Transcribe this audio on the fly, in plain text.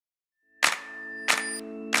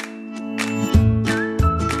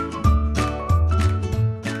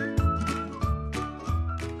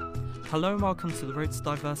Hello and welcome to the Road to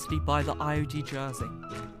Diversity by the IOD Jersey.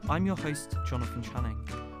 I'm your host, Jonathan Channing.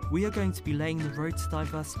 We are going to be laying the road to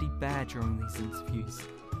diversity bare during these interviews,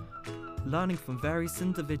 learning from various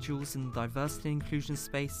individuals in the diversity and inclusion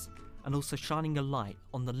space, and also shining a light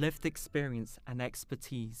on the lived experience and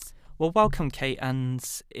expertise. Well, welcome, Kate, and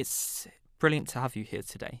it's brilliant to have you here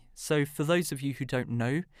today. So for those of you who don't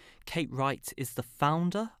know, Kate Wright is the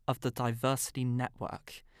founder of the Diversity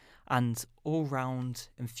Network, and all-round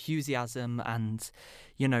enthusiasm and,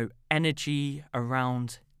 energy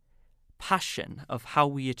around passion of how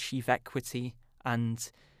we achieve equity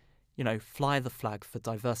and, fly the flag for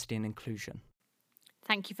diversity and inclusion.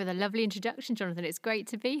 Thank you for the lovely introduction, Jonathan. It's great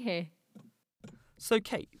to be here. So,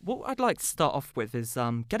 Kate, what I'd like to start off with is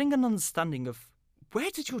getting an understanding of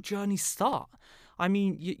where did your journey start? I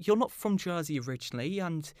mean, you're not from Jersey originally,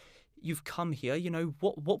 and you've come here.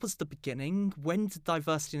 What was the beginning? When did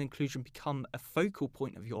diversity and inclusion become a focal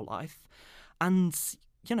point of your life? And,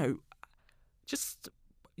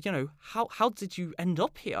 how did you end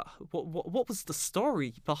up here? What was the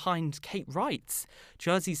story behind Kate Wright,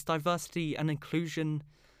 Jersey's diversity and inclusion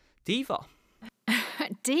diva?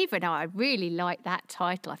 Diva, now I really like that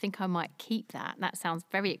title. I think I might keep that. That sounds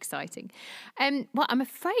very exciting. Well, I'm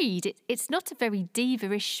afraid it's not a very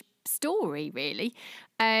diva-ish story, really.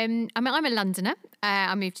 I'm a Londoner.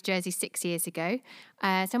 I moved to Jersey 6 years ago.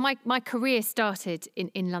 So my career started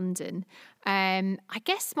in London. I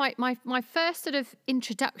guess my first sort of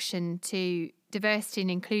introduction to diversity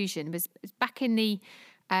and inclusion was back in the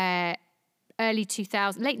early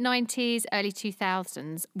 2000s, late 90s, early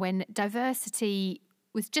 2000s, when diversity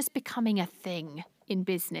was just becoming a thing in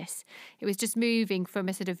business. It was just moving from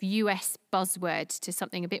a sort of US buzzword to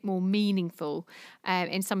something a bit more meaningful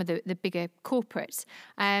in some of the bigger corporates.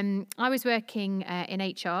 I was working in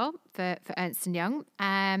HR for Ernst & Young,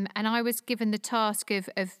 and I was given the task of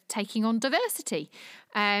taking on diversity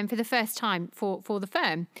for the first time for the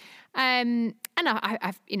firm. And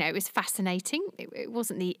I've it was fascinating. It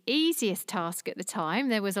wasn't the easiest task at the time.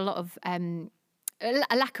 There was a lot of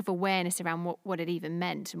a lack of awareness around what it even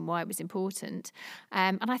meant and why it was important.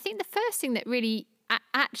 And I think the first thing that really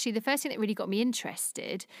got me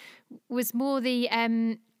interested was more the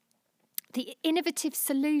innovative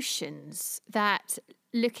solutions that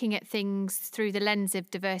looking at things through the lens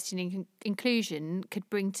of diversity and inclusion could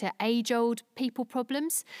bring to age-old people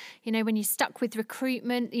problems. When you're stuck with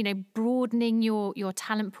recruitment, broadening your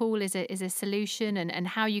talent pool is a solution, and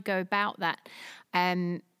how you go about that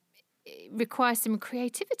it requires some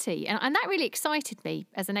creativity. And that really excited me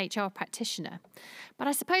as an HR practitioner. But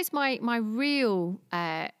I suppose my real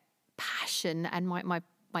passion and my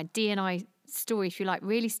D&I story, if you like,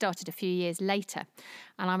 really started a few years later.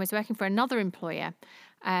 And I was working for another employer.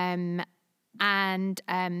 And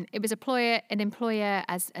it was an employer,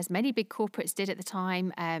 as many big corporates did at the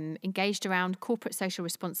time, engaged around corporate social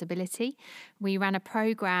responsibility. We ran a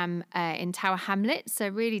programme in Tower Hamlets, so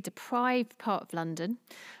really deprived part of London,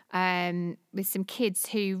 with some kids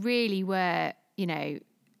who really were,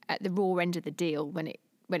 at the raw end of the deal when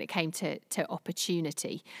it came to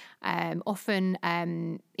opportunity. Often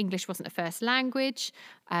English wasn't a first language.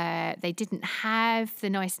 They didn't have the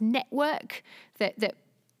nice network that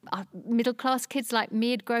middle-class kids like me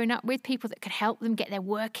had grown up with, people that could help them get their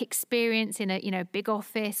work experience in a big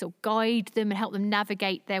office, or guide them and help them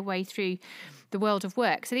navigate their way through the world of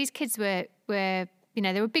work. So these kids were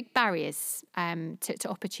there were big barriers to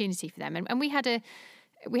opportunity for them. And we had a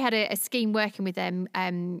scheme working with them,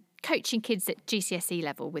 coaching kids at GCSE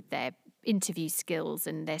level with their interview skills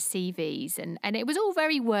and their CVs. And it was all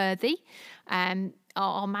very worthy.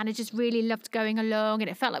 Our managers really loved going along, and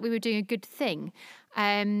it felt like we were doing a good thing.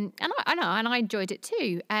 And I enjoyed it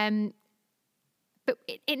too. But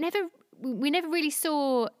we never really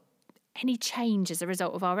saw any change as a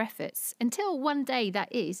result of our efforts until one day,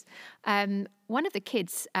 that is, one of the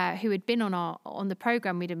kids who had been on the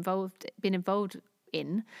programme we'd been involved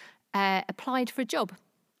in applied for a job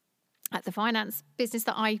at the finance business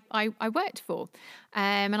that I worked for.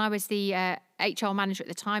 And I was the HR manager at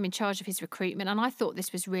the time, in charge of his recruitment. And I thought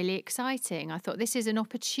this was really exciting. I thought this is an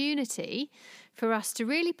opportunity for us to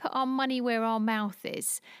really put our money where our mouth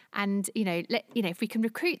is. And, if we can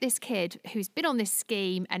recruit this kid who's been on this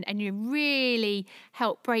scheme and really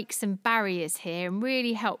help break some barriers here and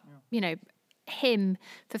really help, him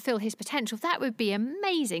fulfill his potential, that would be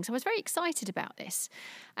amazing. So I was very excited about this.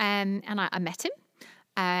 And I met him.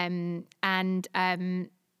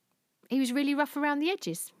 He was really rough around the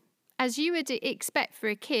edges, as you would expect for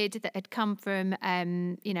a kid that had come from,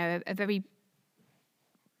 a very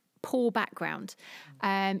poor background.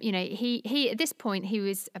 He at this point, I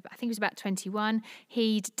think he was about 21.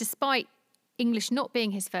 Despite English not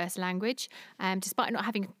being his first language, despite not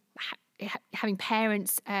having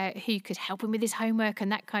parents who could help him with his homework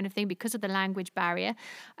and that kind of thing because of the language barrier,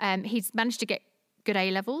 he's managed to get good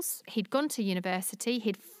A-levels. He'd gone to university.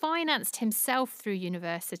 He'd financed himself through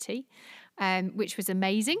university, which was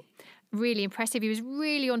amazing, really impressive. He was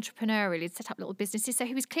really entrepreneurial. He'd set up little businesses. So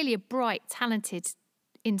he was clearly a bright, talented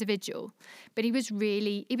individual, but he was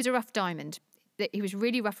a rough diamond. He was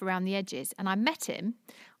really rough around the edges. And I met him.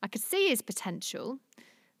 I could see his potential,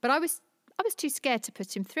 but I was too scared to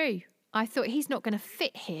put him through. I thought, he's not going to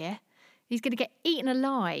fit here. He's going to get eaten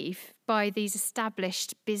alive by these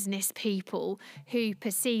established business people who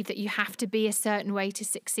perceive that you have to be a certain way to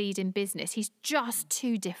succeed in business. He's just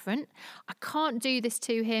too different. I can't do this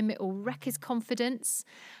to him. It will wreck his confidence.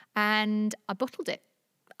 And I bottled it.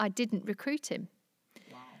 I didn't recruit him.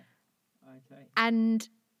 Wow. Okay. And,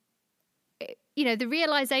 the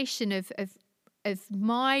realisation of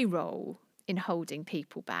my role in holding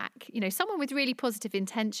people back, someone with really positive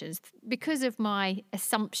intentions, because of my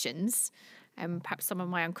assumptions and perhaps some of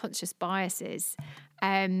my unconscious biases,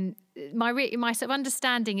 my sort of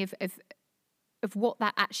understanding of what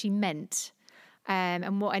that actually meant,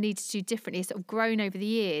 and what I needed to do differently has sort of grown over the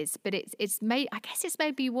years. But it's made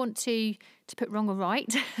me want to put wrong or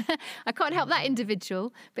right. I can't help that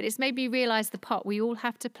individual, but it's made me realise the part we all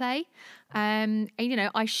have to play. And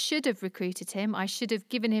I should have recruited him. I should have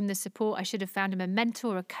given him the support. I should have found him a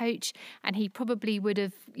mentor, a coach, and he probably would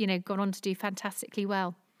have, gone on to do fantastically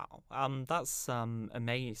well. Wow, that's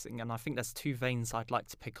amazing. And I think there's two veins I'd like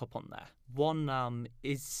to pick up on there. One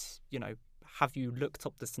is, have you looked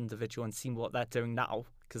up this individual and seen what they're doing now?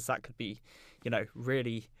 Because that could be,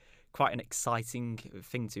 really quite an exciting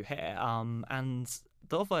thing to hear. And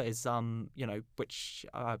the other is, which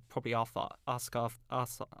I probably answer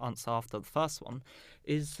after the first one,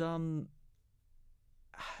 is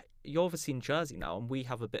you're obviously in Jersey now, and we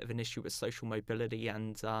have a bit of an issue with social mobility,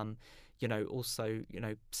 and also,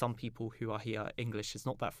 some people who are here, English is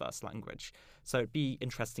not their first language. So it'd be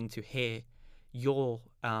interesting to hear your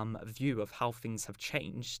view of how things have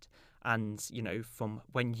changed, and from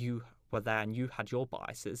when you were there and you had your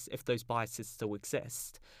biases, if those biases still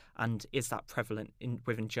exist, and is that prevalent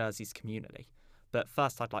within Jersey's community. But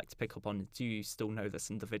first, I'd like to pick up on, do you still know this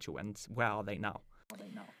individual, and where are they now?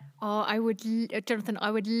 Oh, Jonathan,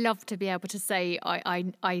 I would love to be able to say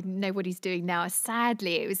I know what he's doing now.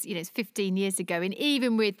 Sadly, it was, it's 15 years ago, and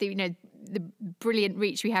even with the brilliant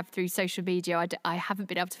reach we have through social media, I haven't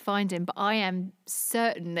been able to find him, but I am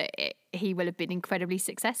certain that he will have been incredibly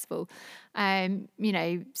successful.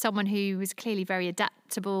 Someone who was clearly very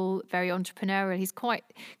adaptable, very entrepreneurial. He's quite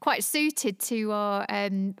suited to our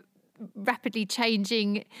rapidly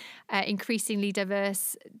changing, increasingly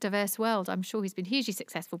diverse world. I'm sure he's been hugely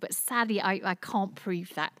successful, but sadly, I can't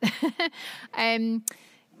prove that. In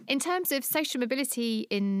terms of social mobility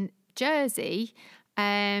in Jersey,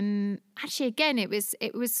 actually, again, it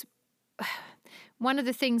was one of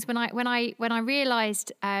the things when I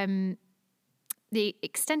realised the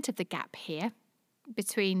extent of the gap here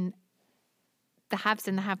between the haves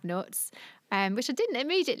and the have-nots, which I didn't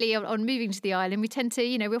immediately on moving to the island. We tend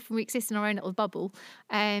to, we exist in our own little bubble.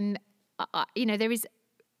 There is,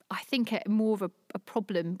 I think, more of a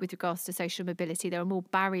problem with regards to social mobility. There are more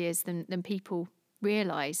barriers than people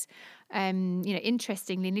realise.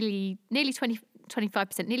 Interestingly, nearly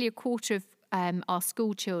 25%, nearly a quarter of our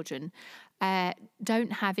school children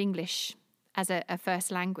don't have English as a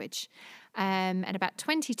first language, and about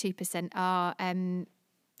 22% are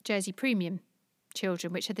Jersey Premium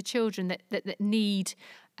children, which are the children that need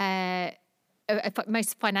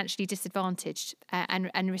most financially disadvantaged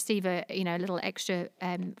and receive a little extra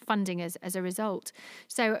funding as a result.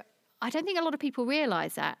 So I don't think a lot of people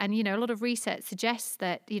realise that, and a lot of research suggests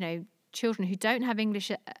that children who don't have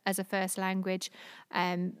English as a first language,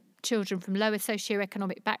 children from lower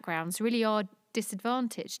socioeconomic backgrounds, really are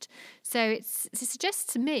disadvantaged. So it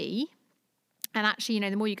suggests to me, and actually,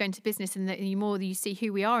 the more you go into business and the more you see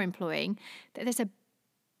who we are employing, that there's a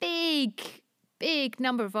big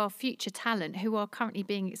number of our future talent who are currently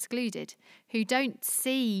being excluded, who don't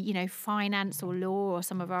see, finance or law or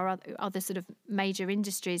some of our other sort of major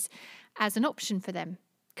industries as an option for them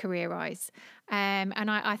career-wise. And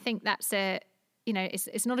I think that's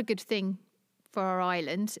it's not a good thing for our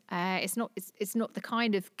island. It's not the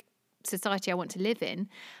kind of society I want to live in,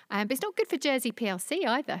 but it's not good for Jersey PLC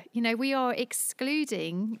either. We are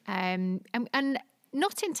excluding, and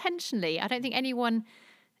not intentionally. I don't think anyone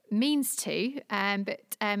means to,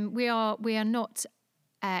 but we are not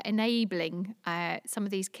enabling some of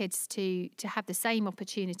these kids to have the same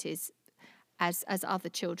opportunities as other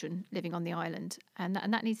children living on the island, and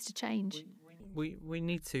that needs to change. We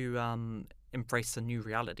need to embrace a new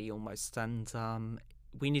reality almost, and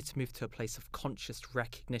we need to move to a place of conscious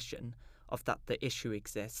recognition of that the issue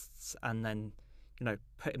exists, and then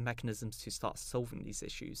put in mechanisms to start solving these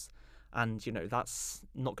issues. And that's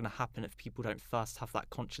not going to happen if people don't first have that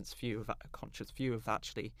conscious view of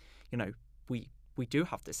actually, we do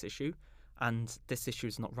have this issue, and this issue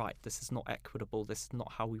is not right. This is not equitable. This is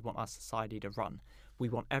not how we want our society to run. We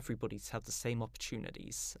want everybody to have the same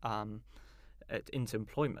opportunities into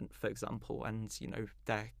employment, for example, and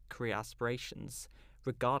their career aspirations,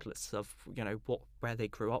 regardless of where they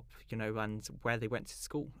grew up, and where they went to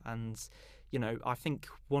school. And I think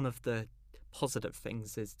one of the positive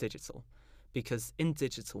things is digital, because in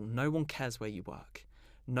digital, no one cares where you work,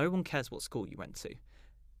 no one cares what school you went to,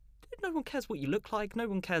 no one cares what you look like, no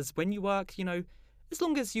one cares when you work. As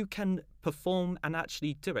long as you can perform and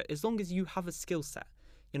actually do it, as long as you have a skill set,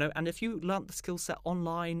 and if you learnt the skill set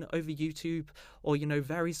online over YouTube or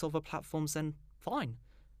various other platforms, then fine.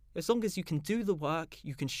 As long as you can do the work,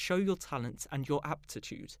 you can show your talent and your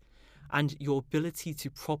aptitude and your ability to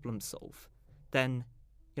problem solve, then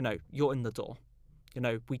you're in the door.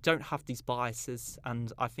 We don't have these biases,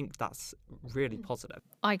 and I think that's really positive.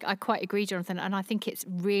 I quite agree, Jonathan, and I think it's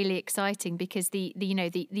really exciting because the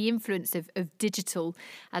influence of digital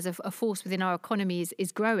as a force within our economy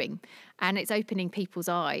is growing, and it's opening people's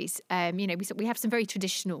eyes. We have some very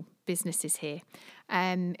traditional businesses here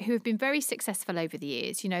who have been very successful over the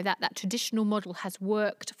years. That traditional model has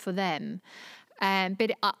worked for them,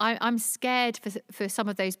 but I'm scared for some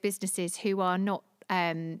of those businesses who are not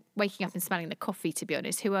waking up and smelling the coffee, to be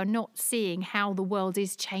honest, who are not seeing how the world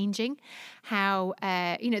is changing, how,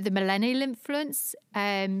 the millennial influence,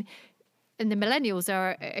 and the millennials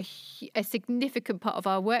are a significant part of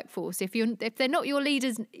our workforce. If they're not your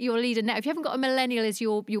leader now, if you haven't got a millennial as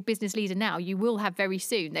your business leader now, you will have very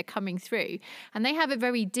soon. They're coming through, and they have a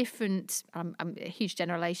very different, a huge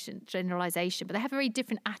generalization, but they have a very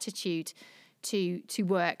different attitude to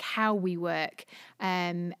work, how we work,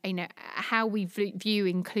 how we view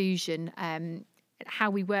inclusion,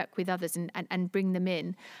 how we work with others and bring them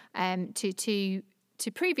in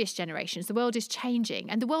to previous generations. The world is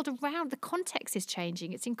changing, and the world around the context is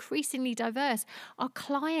changing. It's increasingly diverse. Our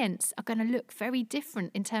clients are going to look very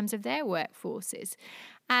different in terms of their workforces,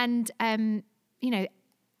 and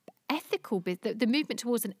the movement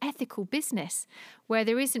towards an ethical business where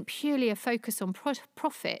there isn't purely a focus on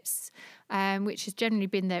profits, which has generally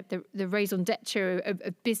been the raison d'etre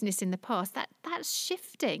of business in the past, that's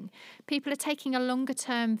shifting. People are taking a longer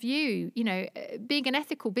term view. Being an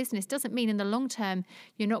ethical business doesn't mean in the long term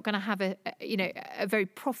you're not going to have a very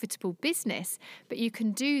profitable business, but you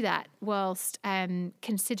can do that whilst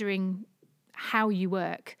considering how you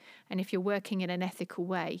work and if you're working in an ethical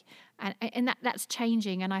way, and that's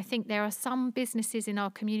changing. And I think there are some businesses in our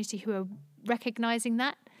community who are recognising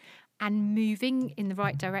that and moving in the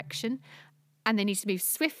right direction, and they need to move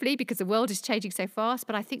swiftly because the world is changing so fast.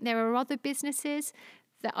 But I think there are other businesses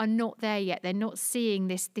that are not there yet. They're not seeing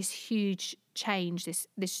this huge change,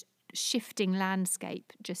 this shifting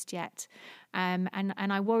landscape just yet. And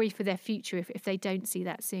I worry for their future if they don't see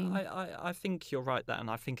that soon. I think you're right there, and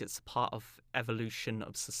I think it's part of evolution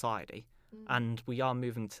of society. And we are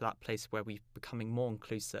moving to that place where we're becoming more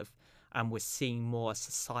inclusive, and we're seeing more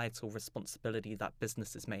societal responsibility that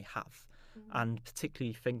businesses may have. And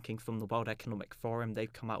particularly thinking from the World Economic Forum,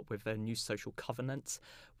 they've come out with a new social covenant,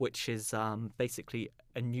 which is basically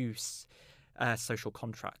a new social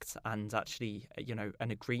contract and actually,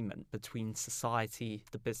 an agreement between society,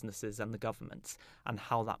 the businesses and the government, and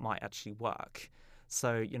how that might actually work.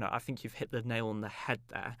 So, I think you've hit the nail on the head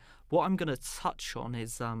there. What I'm going to touch on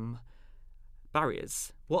is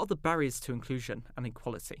barriers. What are the barriers to inclusion and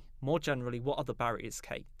equality? More generally, what are the barriers,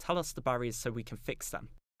 Kate? Tell us the barriers so we can fix them.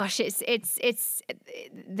 Gosh,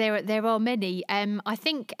 there are many. I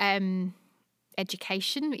think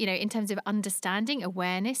education, in terms of understanding,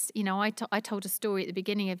 awareness. I told a story at the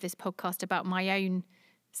beginning of this podcast about my own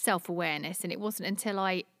self-awareness, and it wasn't until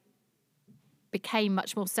I became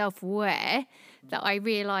much more self-aware that I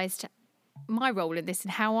realised my role in this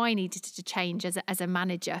and how I needed to change as a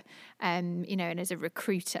manager, and as a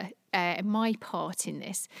recruiter, my part in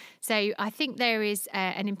this. So I think there is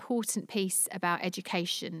an important piece about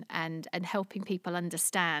education and helping people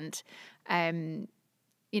understand,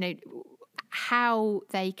 how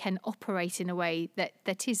they can operate in a way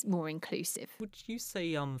that is more inclusive. Would you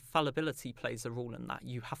say fallibility plays a role in that?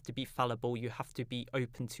 You have to be fallible, you have to be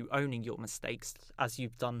open to owning your mistakes, as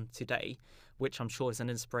you've done today, which I'm sure is an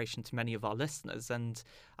inspiration to many of our listeners, and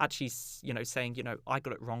actually, saying, I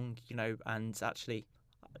got it wrong, and actually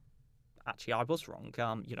I was wrong.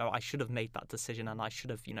 I should have made that decision, and I should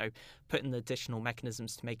have, put in the additional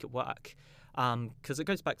mechanisms to make it work. Because it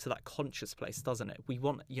goes back to that conscious place, doesn't it? We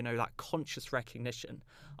want, that conscious recognition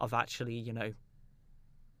of actually,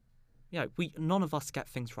 none of us get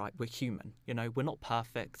things right. We're human, we're not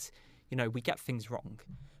perfect. We get things wrong.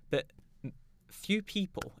 But few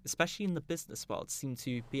people, especially in the business world, seem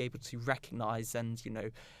to be able to recognize and,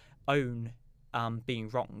 own being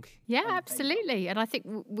wrong. Yeah, absolutely. And I think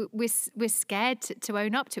we're scared to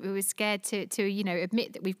own up to it. We're scared to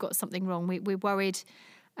admit that we've got something wrong. We're worried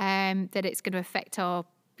that it's going to affect our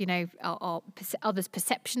others'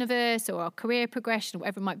 perception of us or our career progression or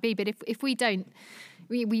whatever it might be. But if we don't,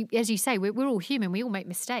 we as you say, we're all human. We all make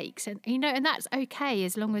mistakes, and and that's okay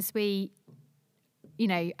as long as we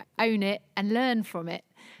own it and learn from it.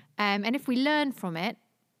 And if we learn from it,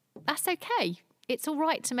 that's okay. It's all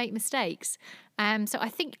right to make mistakes. So I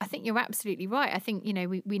think you're absolutely right. I think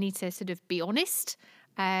we need to sort of be honest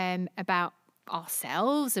about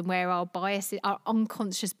ourselves and where our biases, our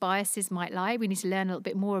unconscious biases might lie. We need to learn a little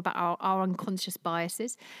bit more about our unconscious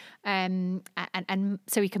biases, and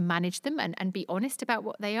so we can manage them and be honest about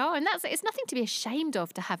what they are. And it's nothing to be ashamed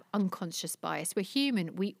of to have unconscious bias. We're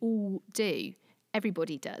human. We all do.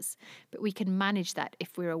 Everybody does, but we can manage that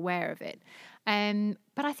if we're aware of it.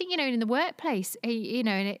 But I think in the workplace, and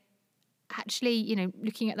it actually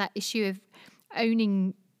looking at that issue of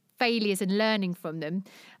owning failures and learning from them,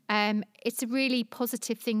 it's a really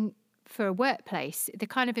positive thing for a workplace. The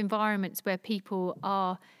kind of environments where people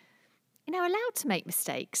are allowed to make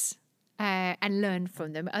mistakes and learn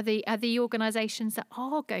from them are the organisations that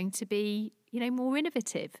are going to be more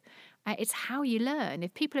innovative. It's how you learn.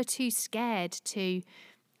 If people are too scared to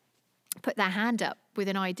put their hand up with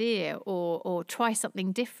an idea or try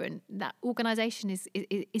something different, that organisation is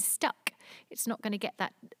stuck. It's not going to get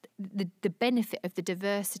that the benefit of the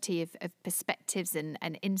diversity of perspectives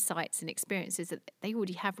and insights and experiences that they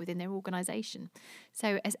already have within their organisation.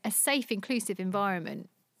 So a safe, inclusive environment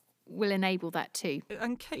will enable that too.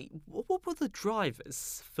 And Kate, what were the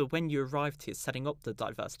drivers for when you arrived here setting up the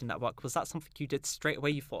diversity network? Was that something you did straight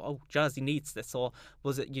away? You thought, oh, Jersey needs this? Or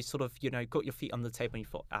was it you sort of, got your feet on the table and you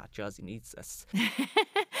thought, Jersey needs this?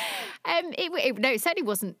 It certainly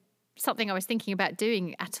wasn't something I was thinking about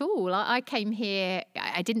doing at all. I came here,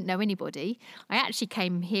 I didn't know anybody. I actually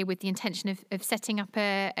came here with the intention of setting up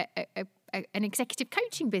an executive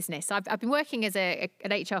coaching business. I've been working as an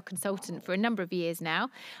HR consultant for a number of years now.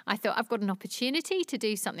 I thought I've got an opportunity to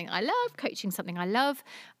do something I love, coaching something I love.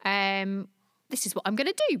 This is what I'm going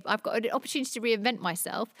to do. I've got an opportunity to reinvent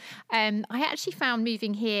myself. I actually found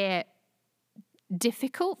moving here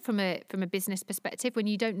difficult from a business perspective when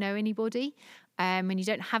you don't know anybody, when you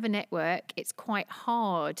don't have a network. It's quite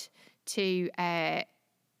hard to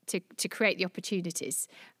create the opportunities.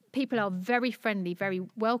 People are very friendly, very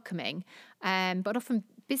welcoming, but often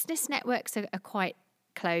business networks are quite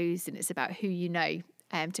closed, and it's about who you know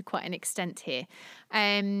to quite an extent here.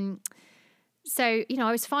 So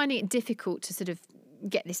I was finding it difficult to sort of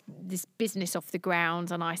get this business off the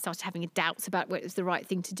ground, and I started having doubts about what was the right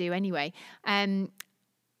thing to do anyway.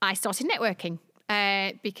 I started networking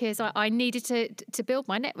because I needed to build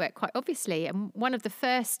my network, quite obviously. And one of the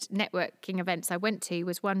first networking events I went to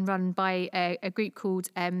was one run by a group called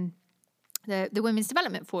the Women's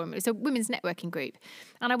Development Forum. It was a women's networking group.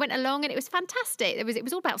 And I went along and it was fantastic. It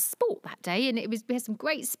was all about sport that day, and we had some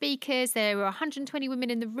great speakers. There were 120 women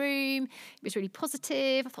in the room. It was really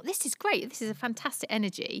positive. I thought, this is great. This is a fantastic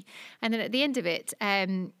energy. And then at the end of it,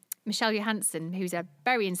 Michelle Johansson, who's a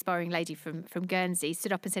very inspiring lady from Guernsey,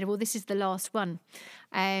 stood up and said, well, this is the last one.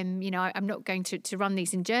 I'm not going to run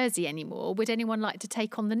these in Jersey anymore. Would anyone like to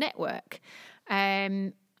take on the network?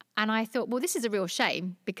 And I thought, well, this is a real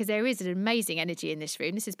shame because there is an amazing energy in this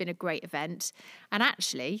room. This has been a great event. And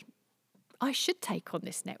actually, I should take on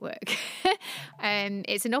this network.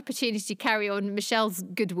 It's an opportunity to carry on Michelle's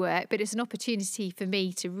good work, but it's an opportunity for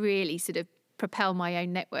me to really sort of propel my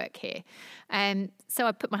own network here. So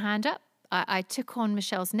I put my hand up. I took on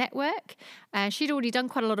Michelle's network. She'd already done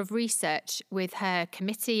quite a lot of research with her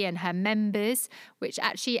committee and her members, which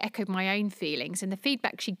actually echoed my own feelings. And the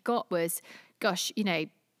feedback she got was, gosh,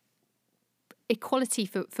 equality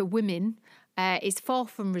for women is far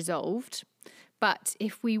from resolved. But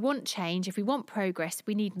if we want change, if we want progress,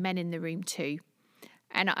 we need men in the room too.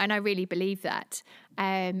 And I really believe that.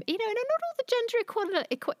 And not all the gender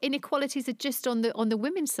inequalities are just on the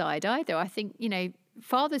women's side either. I think,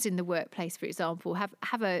 fathers in the workplace, for example,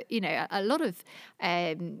 have a lot of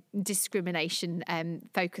discrimination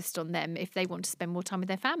focused on them if they want to spend more time with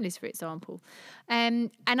their families, for example.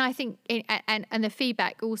 And I think, and the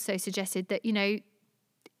feedback also suggested that,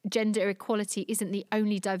 gender equality isn't the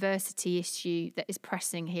only diversity issue that is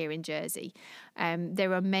pressing here in Jersey.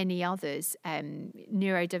 There are many others: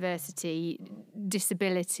 neurodiversity,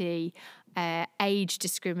 disability, age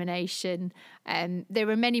discrimination. There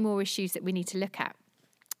are many more issues that we need to look at.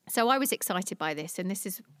 So I was excited by this, and this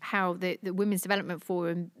is how the Women's Development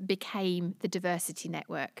Forum became the Diversity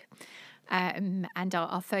Network. And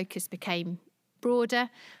our focus became broader,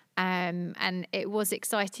 and it was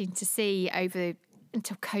exciting to see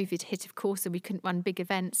until COVID hit, of course, and we couldn't run big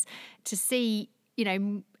events, to see,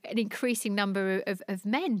 an increasing number of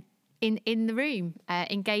men in the room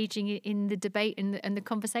engaging in the debate and the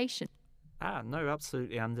conversation. No,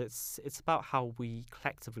 absolutely. And it's about how we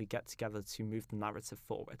collectively get together to move the narrative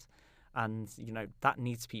forward. And, that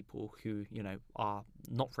needs people who, are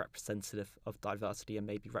not representative of diversity and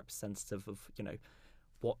maybe representative of,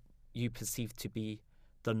 what you perceive to be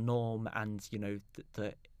the norm and,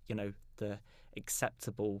 the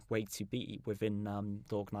acceptable way to be within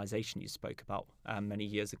the organisation you spoke about many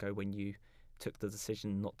years ago when you took the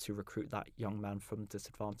decision not to recruit that young man from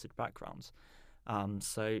disadvantaged backgrounds. I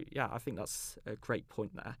think that's a great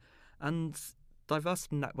point there. And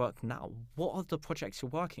Diversity Network now, what are the projects you're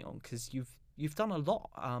working on? Because you've done a lot,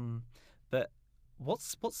 but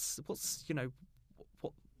what's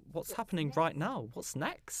happening right now? What's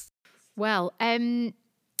next? Well,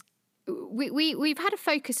 we've had a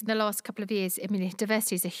focus in the last couple of years. I mean,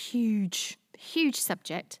 diversity is a huge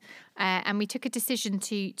subject, and we took a decision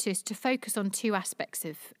to focus on two aspects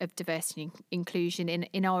of diversity and inclusion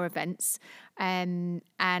in our events, and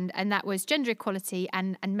that was gender equality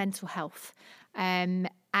and mental health. And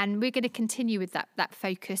we're going to continue with that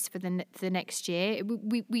focus for the next year.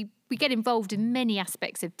 We get involved in many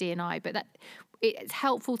aspects of D&I, but that it's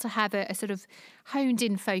helpful to have a sort of honed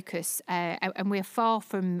in focus, and we're far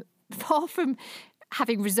from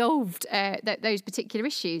having resolved those particular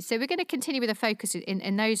issues. So we're going to continue with a focus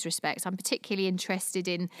in those respects. I'm particularly interested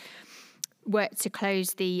in work to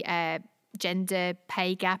close the gender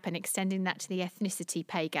pay gap and extending that to the ethnicity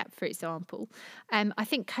pay gap, for example. I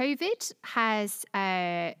think COVID has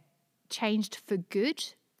changed for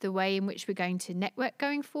good the way in which we're going to network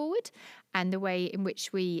going forward and the way in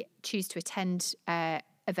which we choose to attend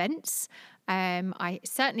events. I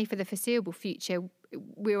certainly, for the foreseeable future,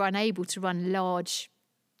 we're unable to run large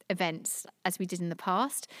events as we did in the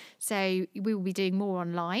past. So we will be doing more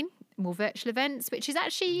online, more virtual events, which is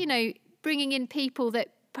actually, bringing in people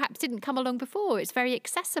that perhaps didn't come along before. It's very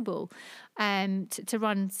accessible to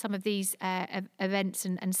run some of these events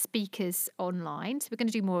and speakers online. So we're going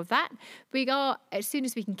to do more of that. As soon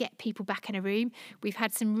as we can get people back in a room, we've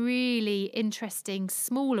had some really interesting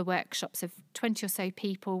smaller workshops of 20 or so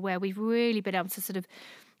people where we've really been able to sort of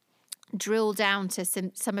drill down to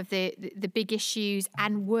some of the big issues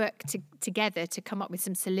and work together to come up with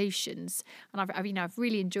some solutions. And I've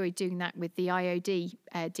really enjoyed doing that with the IOD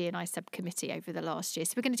D&I subcommittee over the last year.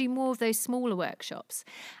 So we're going to do more of those smaller workshops.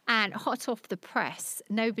 And hot off the press,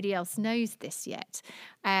 nobody else knows this yet,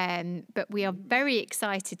 but we are very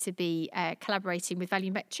excited to be collaborating with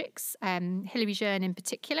Valuemetrics, Hilary Jearn in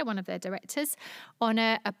particular, one of their directors, on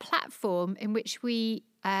a platform in which we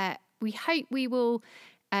hope we will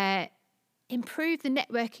improve the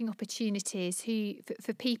networking opportunities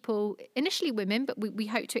for people, initially women, but we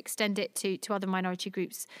hope to extend it to other minority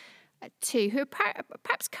groups too, who are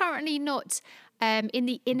perhaps currently not in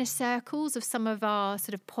the inner circles of some of our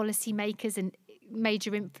sort of policy makers and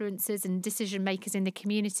major influencers and decision makers in the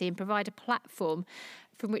community, and provide a platform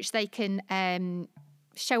from which they can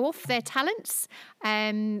show off their talents.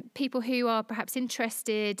 People who are perhaps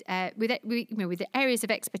interested with the areas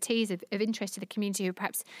of expertise of interest to the community, who are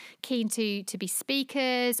perhaps keen to be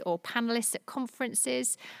speakers or panelists at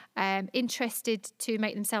conferences, interested to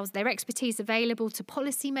make their expertise available to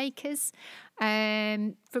policymakers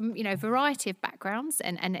from a variety of backgrounds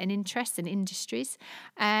and interests and industries.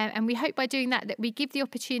 And we hope by doing that we give the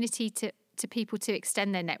opportunity to people to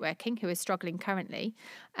extend their networking who are struggling currently,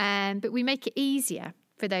 but we make it easier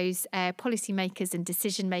for those policymakers and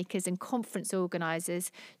decision makers and conference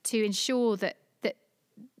organisers to ensure that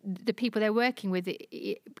the people they're working with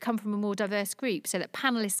come from a more diverse group, so that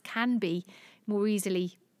panellists can be more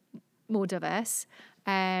easily more diverse,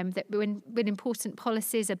 that when important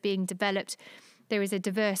policies are being developed, there is a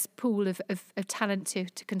diverse pool of talent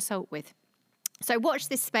to consult with. So watch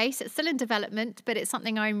this space. It's still in development, but it's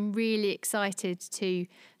something I'm really excited to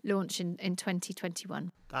launch in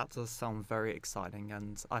 2021. That does sound very exciting,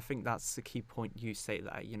 and I think that's the key point you say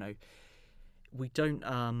there. You know, we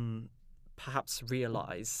don't perhaps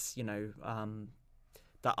realise, you know,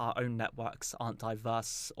 that our own networks aren't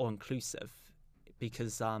diverse or inclusive,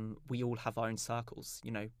 because we all have our own circles.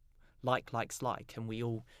 You know, likes like, and we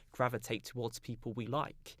all gravitate towards people we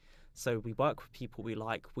like. So we work with people we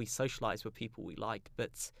like, we socialise with people we like,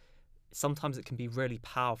 but sometimes it can be really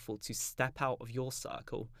powerful to step out of your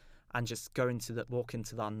circle and just walk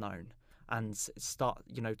into the unknown and start,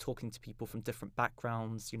 you know, talking to people from different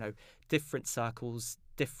backgrounds, you know, different circles,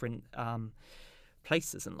 different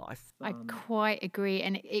places in life. I quite agree,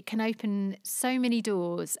 and it can open so many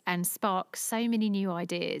doors and spark so many new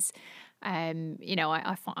ideas. You know,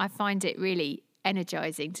 I find it really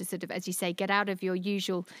energising to sort of, as you say, get out of your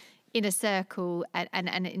usual inner circle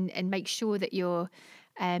and make sure that you're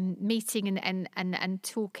meeting and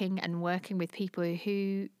talking and working with people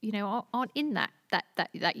who, you know, aren't in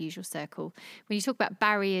that usual circle. When you talk about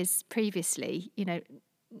barriers previously, you know,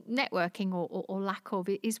 networking or lack of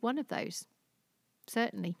it is one of those,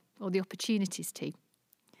 certainly, or the opportunities to.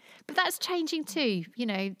 But that's changing too, you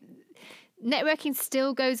know. Networking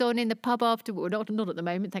still goes on in the pub after, well, not at the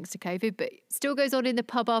moment, thanks to COVID, but still goes on in the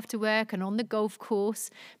pub after work and on the golf course.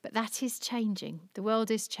 But that is changing. The world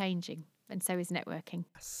is changing, and so is networking.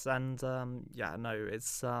 Yes, and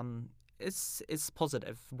it's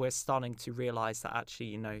positive. We're starting to realise that actually,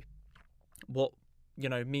 you know, what, you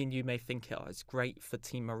know, me and you may think it's great for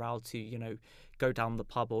team morale to, you know, go down the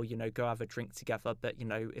pub or, you know, go have a drink together. But, you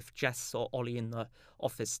know, if Jess or Ollie in the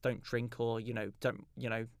office don't drink or, you know, don't, you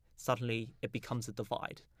know, suddenly it becomes a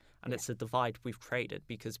divide. And it's a divide we've created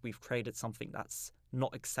because we've created something that's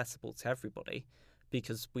not accessible to everybody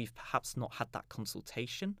because we've perhaps not had that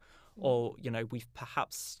consultation or, you know, we've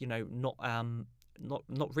perhaps, you know,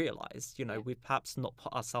 not realised, you know, we've perhaps not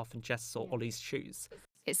put ourselves in Jess or Ollie's shoes.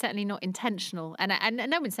 It's certainly not intentional. And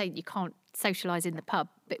no one's saying you can't socialise in the pub,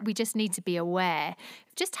 but we just need to be aware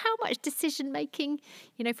of just how much decision making,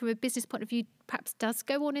 you know, from a business point of view, perhaps does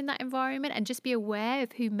go on in that environment, and just be aware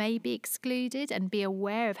of who may be excluded and be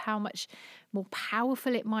aware of how much more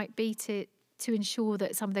powerful it might be to ensure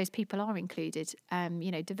that some of those people are included.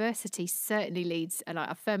 You know, diversity certainly leads, and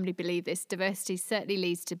I firmly believe this, diversity certainly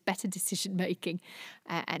leads to better decision making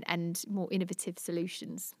and more innovative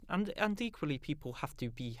solutions. And equally, people have to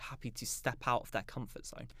be happy to step out of their comfort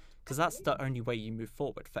zone, because that's the only way you move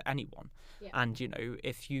forward for anyone. Yeah. And, you know,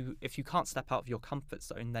 if you can't step out of your comfort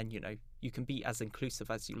zone, then, you know, you can be as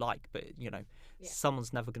inclusive as you like, but, you know,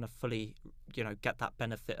 someone's never going to fully, you know, get that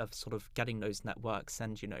benefit of sort of getting those networks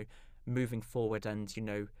and, you know, moving forward and, you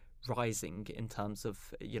know, rising in terms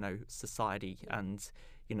of, you know, society. And,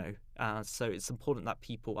 you know, so it's important that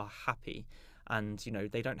people are happy and, you know,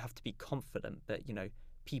 they don't have to be confident, but, you know,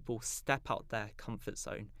 people step out their comfort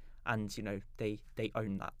zone and, you know, they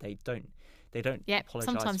own that. They don't apologise.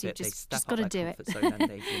 Sometimes you just got to do it. Zone and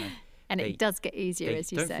they, you know, and it does get easier,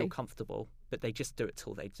 as you say. They don't feel comfortable, but they just do it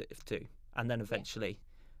till they do. And then eventually,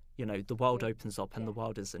 you know, the world opens up and the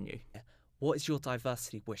world is anew. What is your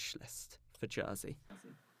diversity wish list for Jersey?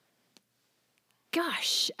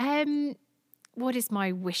 Gosh, what is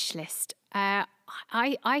my wish list? I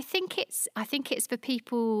think it's for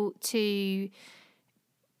people to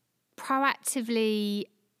proactively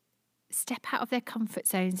step out of their comfort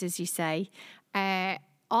zones, as you say.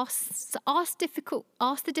 Ask the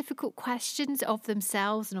difficult questions of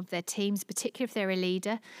themselves and of their teams, particularly if they're a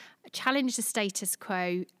leader. Challenge the status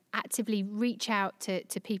quo. Actively reach out to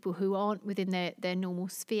people who aren't within their normal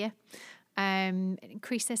sphere,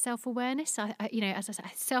 increase their self-awareness. You know, as I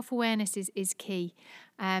said, self-awareness is key,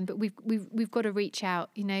 but we've got to reach out.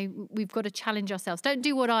 You know, we've got to challenge ourselves. Don't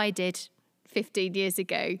do what I did 15 years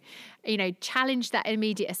ago. You know, challenge that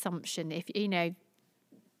immediate assumption. If you know,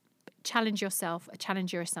 challenge yourself,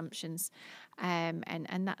 challenge your assumptions, and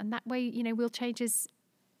that way, you know, we'll change as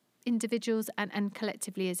individuals and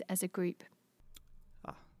collectively as a group.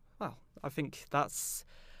 Well, I think that's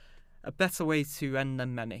a better way to end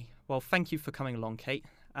than many. Well, thank you for coming along, Kate,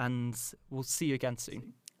 and we'll see you again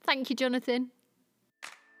soon. Thank you, Jonathan.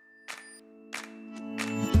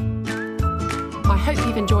 I hope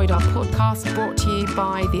you've enjoyed our podcast brought to you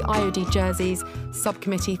by the IOD Jersey's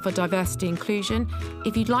Subcommittee for Diversity Inclusion.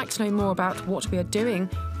 If you'd like to know more about what we are doing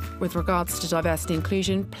with regards to diversity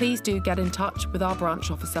inclusion, please do get in touch with our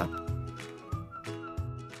branch officer.